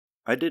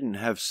I didn't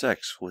have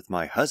sex with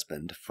my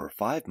husband for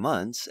 5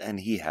 months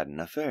and he had an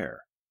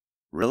affair.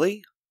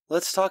 Really?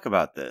 Let's talk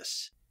about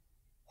this.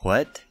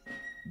 What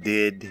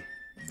did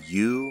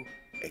you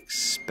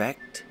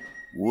expect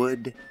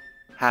would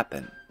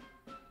happen?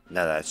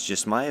 Now that's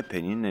just my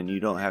opinion and you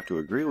don't have to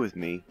agree with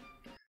me.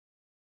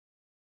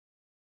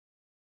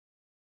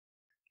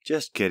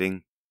 Just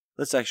kidding.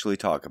 Let's actually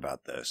talk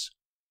about this.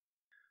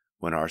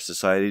 When our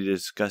society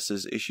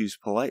discusses issues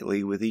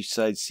politely with each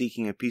side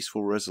seeking a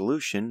peaceful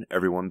resolution,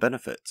 everyone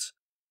benefits.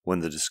 When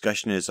the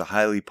discussion is a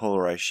highly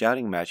polarized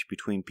shouting match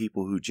between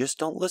people who just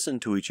don't listen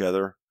to each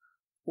other,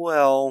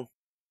 well,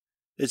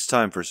 it's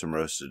time for some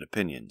roasted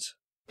opinions.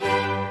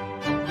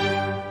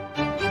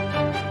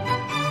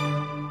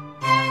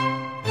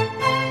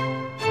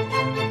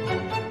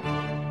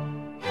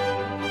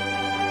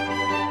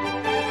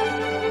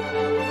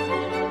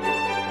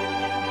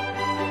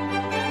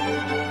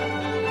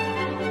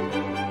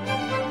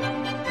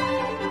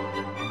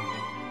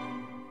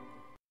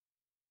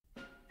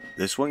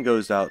 This one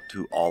goes out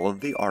to all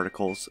of the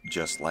articles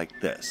just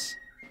like this,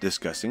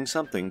 discussing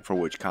something for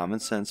which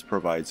common sense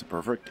provides a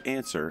perfect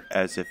answer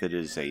as if it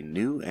is a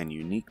new and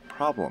unique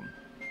problem.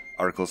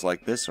 Articles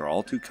like this are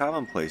all too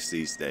commonplace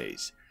these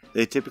days.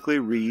 They typically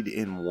read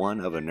in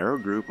one of a narrow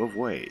group of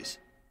ways.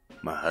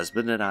 My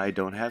husband and I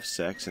don't have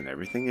sex and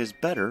everything is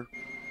better.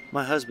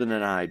 My husband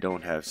and I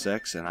don't have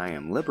sex and I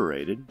am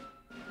liberated.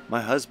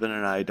 My husband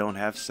and I don't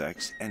have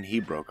sex and he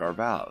broke our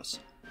vows.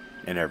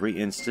 In every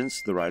instance,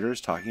 the writer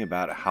is talking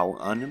about how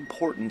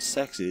unimportant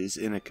sex is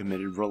in a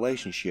committed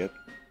relationship,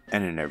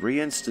 and in every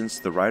instance,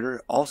 the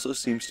writer also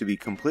seems to be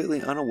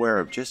completely unaware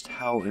of just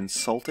how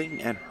insulting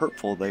and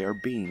hurtful they are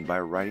being by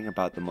writing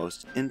about the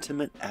most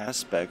intimate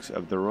aspects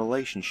of the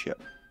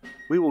relationship.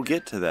 We will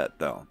get to that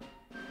though.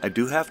 I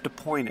do have to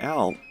point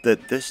out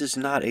that this is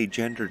not a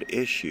gendered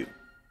issue.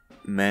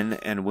 Men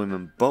and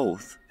women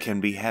both can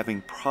be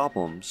having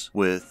problems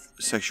with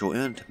sexual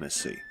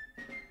intimacy.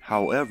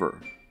 However,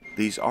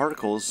 these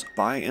articles,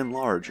 by and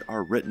large,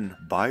 are written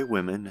by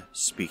women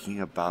speaking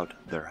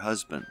about their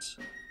husbands.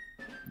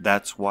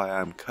 That's why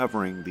I'm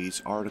covering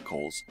these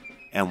articles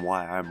and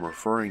why I'm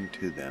referring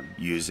to them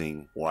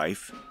using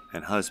wife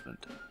and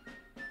husband.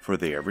 For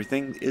the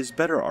Everything is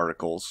Better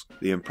articles,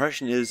 the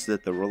impression is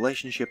that the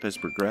relationship has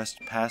progressed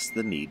past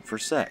the need for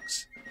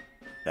sex.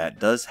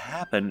 That does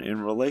happen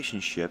in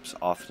relationships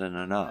often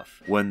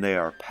enough, when they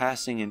are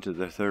passing into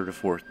their third or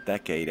fourth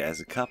decade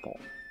as a couple.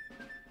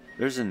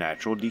 There's a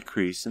natural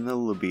decrease in the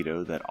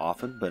libido that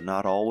often but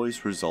not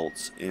always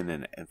results in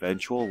an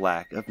eventual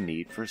lack of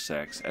need for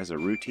sex as a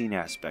routine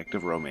aspect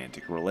of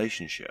romantic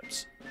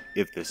relationships.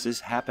 If this is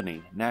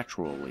happening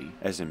naturally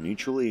as a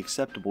mutually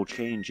acceptable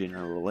change in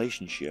a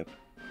relationship,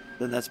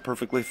 then that's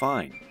perfectly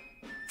fine.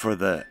 For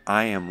the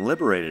I Am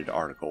Liberated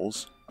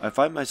articles, I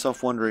find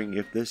myself wondering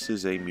if this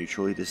is a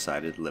mutually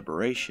decided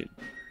liberation.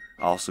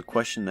 I also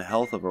question the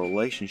health of a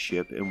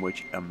relationship in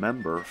which a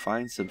member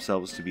finds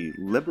themselves to be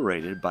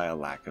liberated by a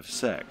lack of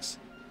sex.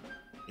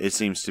 It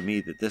seems to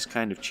me that this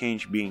kind of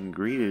change being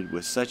greeted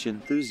with such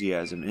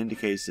enthusiasm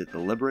indicates that the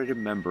liberated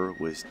member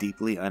was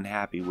deeply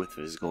unhappy with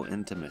physical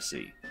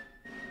intimacy,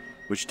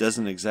 which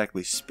doesn't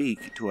exactly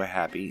speak to a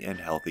happy and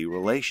healthy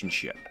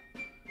relationship.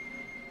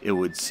 It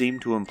would seem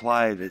to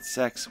imply that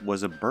sex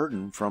was a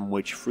burden from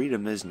which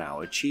freedom is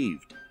now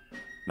achieved.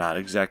 Not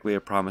exactly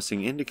a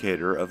promising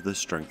indicator of the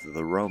strength of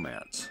the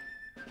romance.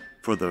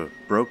 For the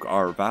Broke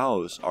Our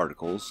Vows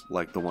articles,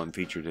 like the one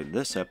featured in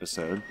this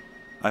episode,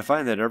 I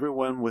find that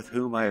everyone with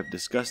whom I have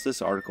discussed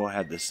this article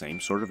had the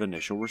same sort of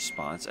initial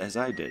response as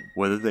I did,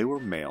 whether they were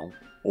male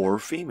or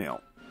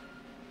female.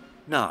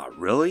 Nah,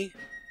 really?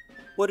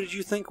 What did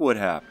you think would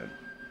happen?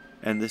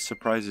 And this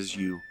surprises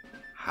you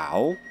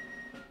how?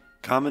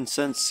 Common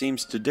sense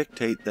seems to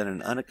dictate that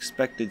an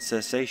unexpected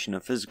cessation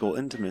of physical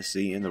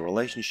intimacy in the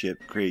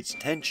relationship creates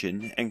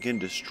tension and can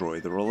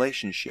destroy the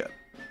relationship.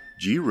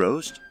 Gee,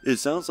 Roast, it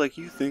sounds like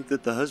you think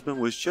that the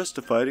husband was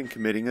justified in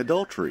committing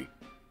adultery.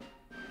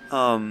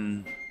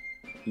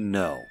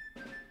 No.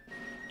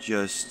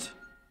 Just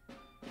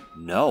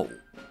no.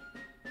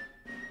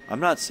 I'm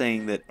not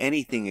saying that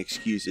anything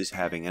excuses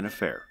having an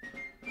affair.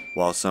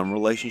 While some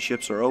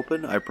relationships are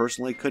open, I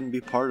personally couldn't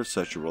be part of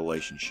such a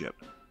relationship.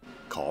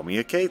 Call me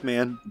a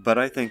caveman, but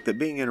I think that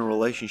being in a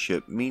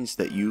relationship means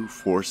that you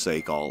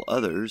forsake all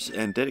others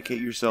and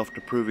dedicate yourself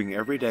to proving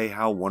every day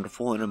how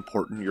wonderful and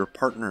important your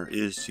partner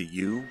is to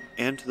you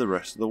and to the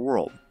rest of the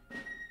world.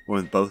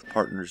 When both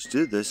partners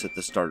do this at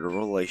the start of a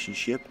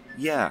relationship,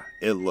 yeah,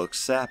 it looks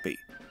sappy.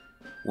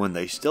 When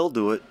they still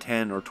do it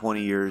 10 or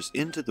 20 years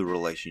into the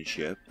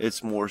relationship,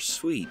 it's more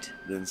sweet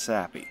than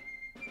sappy.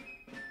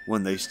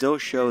 When they still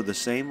show the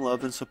same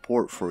love and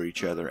support for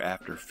each other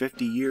after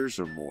 50 years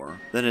or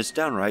more, then it's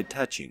downright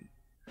touching.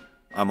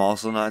 I'm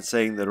also not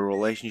saying that a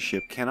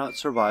relationship cannot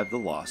survive the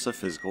loss of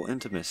physical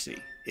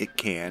intimacy. It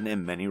can,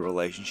 and many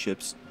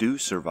relationships do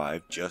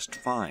survive just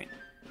fine.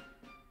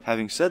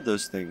 Having said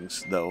those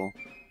things, though,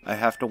 I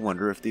have to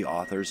wonder if the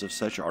authors of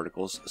such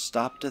articles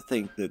stop to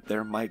think that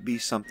there might be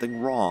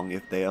something wrong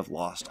if they have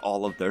lost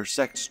all of their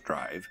sex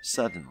drive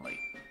suddenly.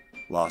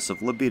 Loss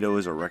of libido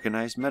is a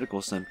recognized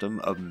medical symptom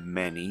of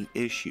many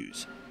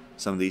issues.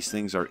 Some of these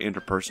things are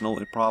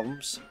interpersonal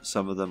problems,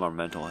 some of them are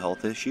mental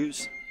health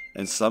issues,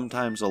 and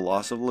sometimes a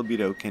loss of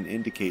libido can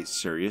indicate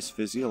serious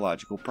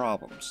physiological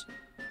problems.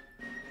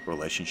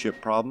 Relationship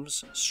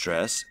problems,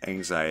 stress,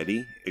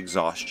 anxiety,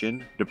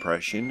 exhaustion,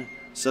 depression,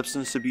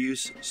 substance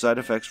abuse, side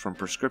effects from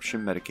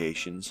prescription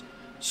medications,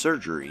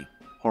 surgery,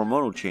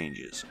 hormonal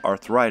changes,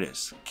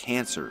 arthritis,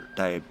 cancer,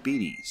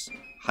 diabetes,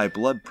 high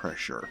blood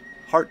pressure,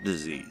 heart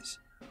disease,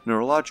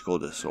 neurological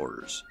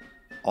disorders.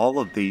 All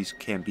of these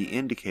can be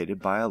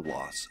indicated by a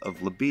loss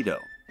of libido.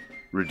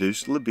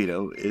 Reduced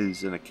libido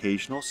is an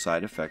occasional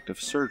side effect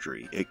of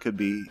surgery. It could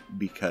be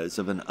because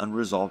of an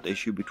unresolved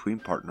issue between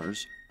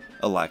partners,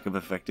 a lack of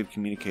effective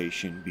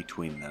communication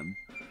between them,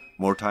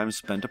 more time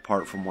spent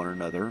apart from one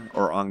another,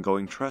 or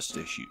ongoing trust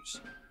issues.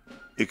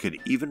 It could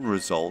even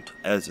result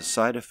as a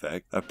side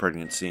effect of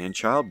pregnancy and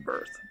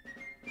childbirth.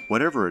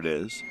 Whatever it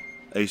is,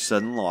 a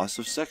sudden loss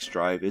of sex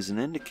drive is an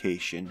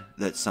indication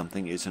that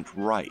something isn't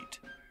right,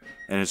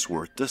 and it's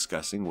worth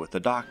discussing with a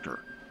doctor.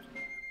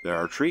 There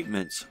are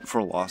treatments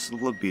for loss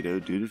of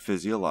libido due to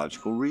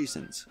physiological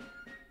reasons.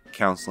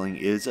 Counseling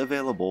is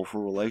available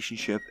for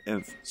relationship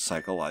and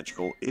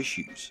psychological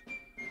issues.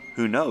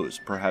 Who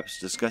knows, perhaps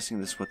discussing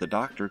this with a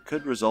doctor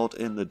could result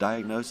in the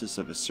diagnosis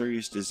of a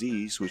serious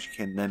disease which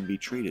can then be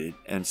treated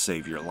and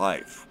save your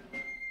life.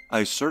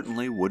 I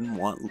certainly wouldn't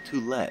want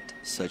to let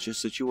such a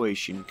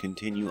situation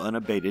continue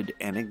unabated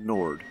and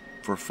ignored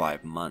for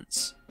 5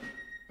 months.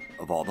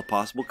 Of all the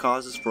possible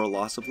causes for a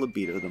loss of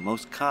libido, the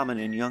most common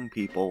in young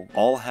people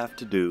all have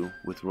to do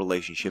with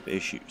relationship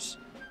issues.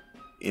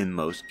 In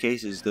most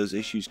cases, those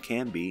issues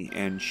can be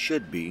and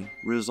should be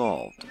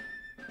resolved.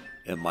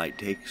 It might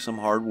take some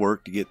hard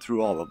work to get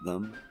through all of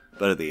them,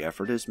 but if the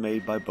effort is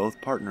made by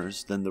both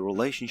partners, then the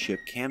relationship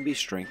can be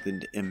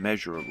strengthened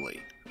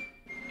immeasurably.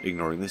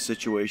 Ignoring the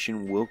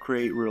situation will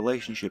create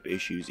relationship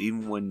issues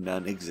even when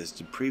none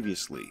existed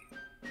previously.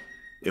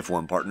 If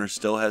one partner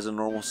still has a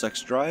normal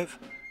sex drive,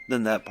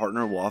 then that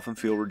partner will often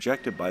feel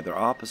rejected by their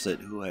opposite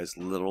who has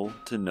little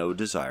to no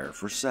desire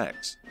for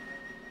sex.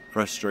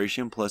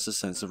 Frustration plus a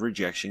sense of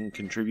rejection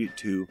contribute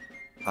to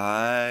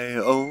 "I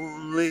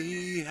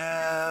only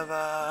have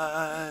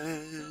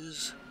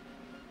eyes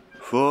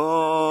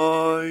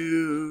for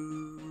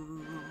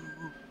you"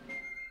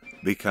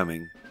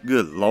 becoming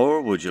 "Good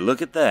Lord, would you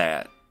look at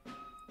that?"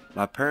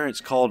 My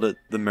parents called it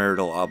the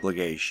marital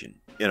obligation.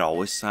 It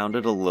always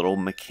sounded a little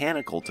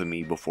mechanical to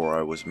me before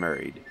I was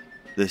married.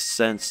 This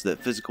sense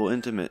that physical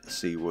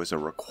intimacy was a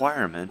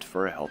requirement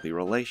for a healthy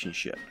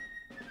relationship.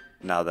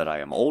 Now that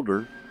I am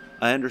older,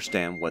 I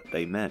understand what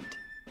they meant.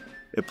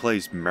 It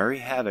plays merry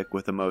havoc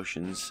with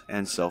emotions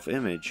and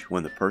self-image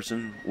when the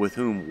person with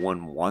whom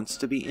one wants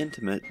to be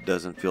intimate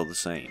doesn't feel the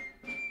same.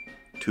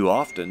 Too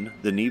often,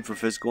 the need for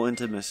physical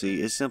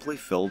intimacy is simply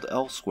filled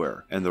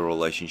elsewhere, and the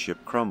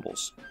relationship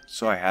crumbles.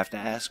 So I have to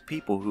ask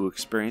people who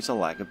experience a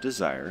lack of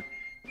desire,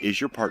 is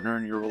your partner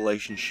in your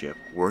relationship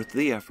worth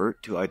the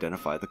effort to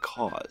identify the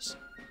cause?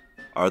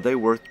 Are they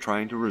worth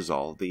trying to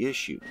resolve the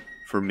issue?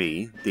 For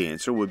me, the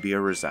answer would be a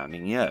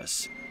resounding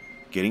yes.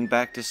 Getting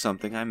back to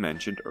something I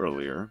mentioned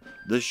earlier,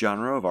 this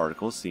genre of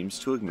articles seems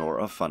to ignore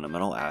a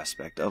fundamental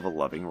aspect of a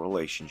loving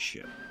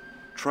relationship: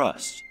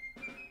 trust.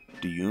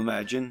 Do you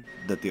imagine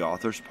that the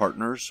author's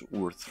partners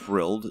were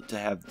thrilled to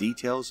have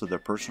details of their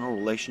personal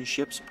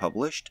relationships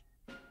published?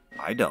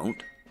 I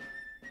don't.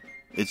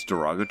 It's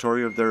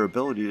derogatory of their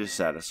ability to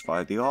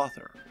satisfy the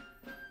author.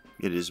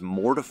 It is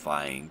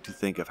mortifying to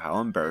think of how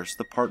embarrassed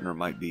the partner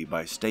might be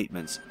by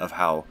statements of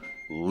how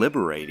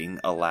liberating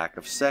a lack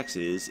of sex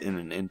is in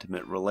an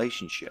intimate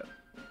relationship.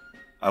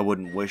 I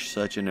wouldn't wish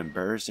such an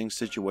embarrassing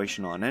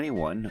situation on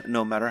anyone,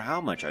 no matter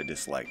how much I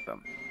dislike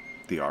them.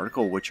 The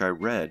article which I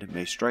read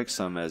may strike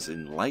some as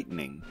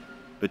enlightening,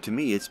 but to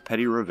me it's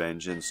petty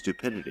revenge and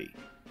stupidity.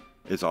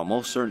 It's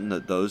almost certain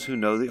that those who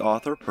know the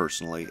author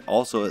personally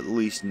also at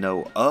least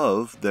know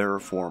of their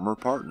former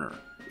partner,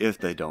 if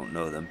they don't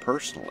know them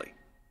personally.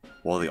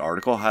 While the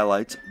article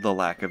highlights the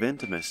lack of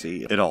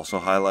intimacy, it also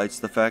highlights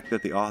the fact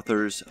that the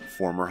author's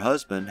former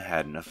husband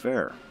had an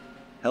affair.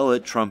 Hell,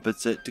 it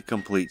trumpets it to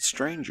complete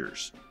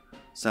strangers.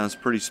 Sounds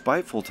pretty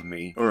spiteful to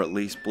me, or at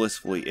least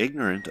blissfully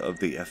ignorant of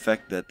the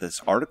effect that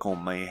this article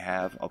may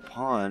have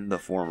upon the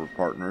former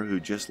partner who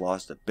just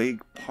lost a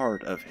big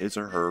part of his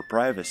or her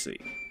privacy.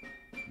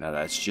 Now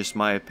that's just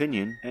my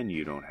opinion, and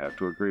you don't have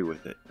to agree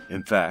with it.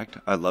 In fact,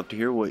 I'd love to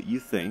hear what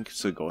you think,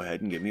 so go ahead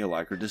and give me a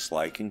like or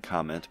dislike and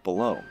comment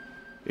below.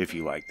 If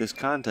you like this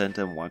content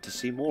and want to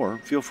see more,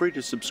 feel free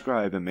to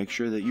subscribe and make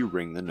sure that you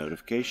ring the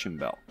notification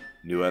bell.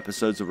 New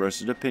episodes of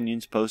Roasted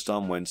Opinions post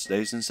on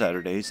Wednesdays and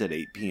Saturdays at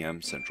 8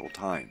 p.m. Central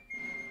Time.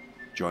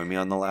 Join me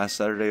on the last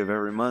Saturday of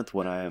every month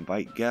when I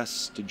invite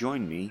guests to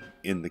join me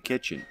in the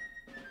kitchen.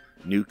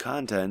 New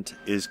content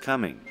is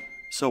coming,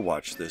 so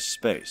watch this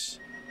space.